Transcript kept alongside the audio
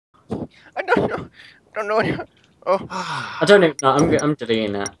I don't know. I don't know. Oh. I don't even. No, I'm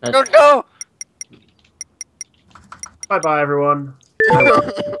deleting that. No, no. Bye, everyone.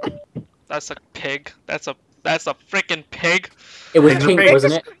 That's a pig. That's a freaking pig. It was It's a pink, pig.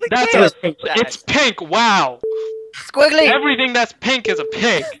 wasn't it? That's It was pink. It's pink. Wow. Squiggly. Everything that's pink is a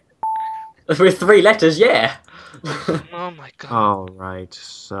pig. With 3 letters, yeah. Oh my god. All right,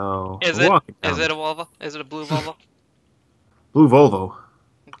 so Is we're it? walking Is down it a Volvo? Is it a blue Volvo? Blue Volvo.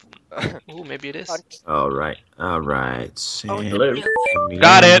 Ooh, maybe it is. All right. Blue.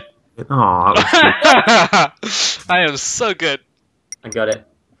 Got it. Aw, I am so good. I got it.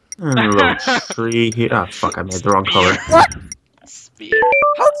 little tree here. Oh fuck! I made the wrong color. What? Spear.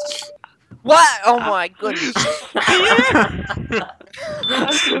 What? Oh my goodness.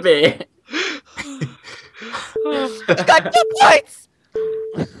 Spear. Got 2 points.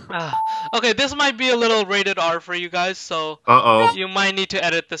 Okay, this might be a little rated R for you guys, so you might need to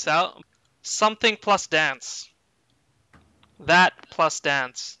edit this out. Something plus dance. That plus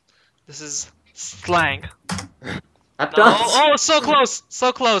dance. This is slang. That No. does. Oh, so close!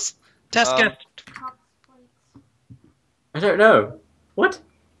 So close! Test get. I don't know. What?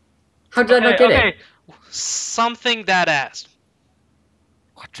 How did I not get it? Something that ass.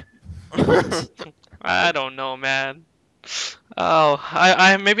 What? I don't know, man. Oh,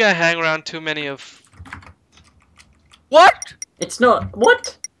 I maybe I hang around too many of. What? It's not.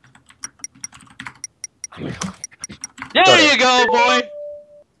 What? There you go, boy.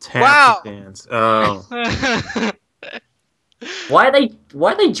 Tap Wow. dance. Oh. Why are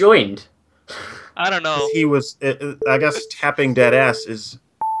they joined? I don't know. He was. I guess tapping dead ass is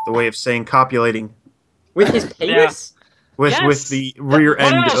the way of saying copulating With his penis? with Yes. the rear What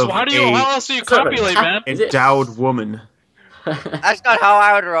end else? of How else do you Sorry, copulate, but- man? Is it- endowed woman. That's not how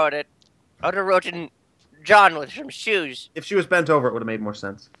I would have wrote it. I would have written John with some shoes. If she was bent over, it would have made more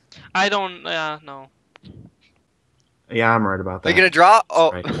sense. I don't. No. Yeah, I'm right about that. Are you gonna draw?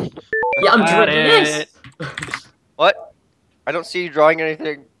 Oh. Right. Yeah, I'm Got drawing it. this. What? I don't see you drawing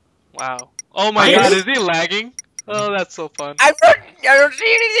anything. Wow. Oh my Yes. god, is he lagging? Oh, that's so fun. I don't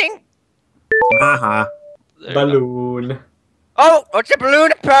see anything. Uh-huh. There you go. Balloon. Oh, it's a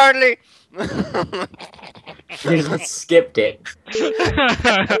balloon apparently. You just skipped it.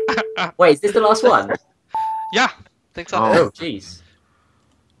 Wait, is this the last one? Yeah, think so. Oh. Oh, jeez.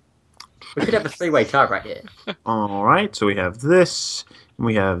 We could have a 3-way tie right here. All right, so we have this, and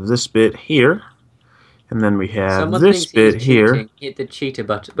we have this bit here, and then we have Someone this thinks bit he's here, cheating. Hit the cheater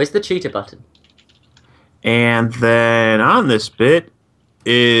button. Where's the cheater button? and then on this bit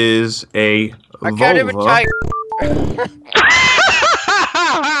is a I can't even vulva. type.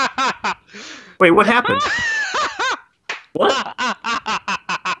 Wait, what happened? What?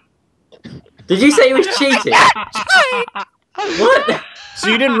 Did you say he was cheating? What? So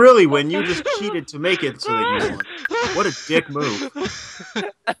you didn't really win, you just cheated to make it so that you won. What a dick move.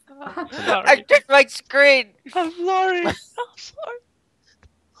 I took my screen. I'm sorry.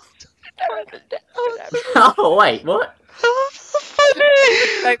 Oh, wait, what?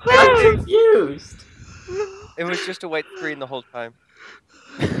 I'm confused. It was just a white screen the whole time.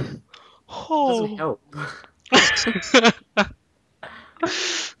 Doesn't Oh. help.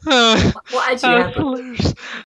 What actually happened?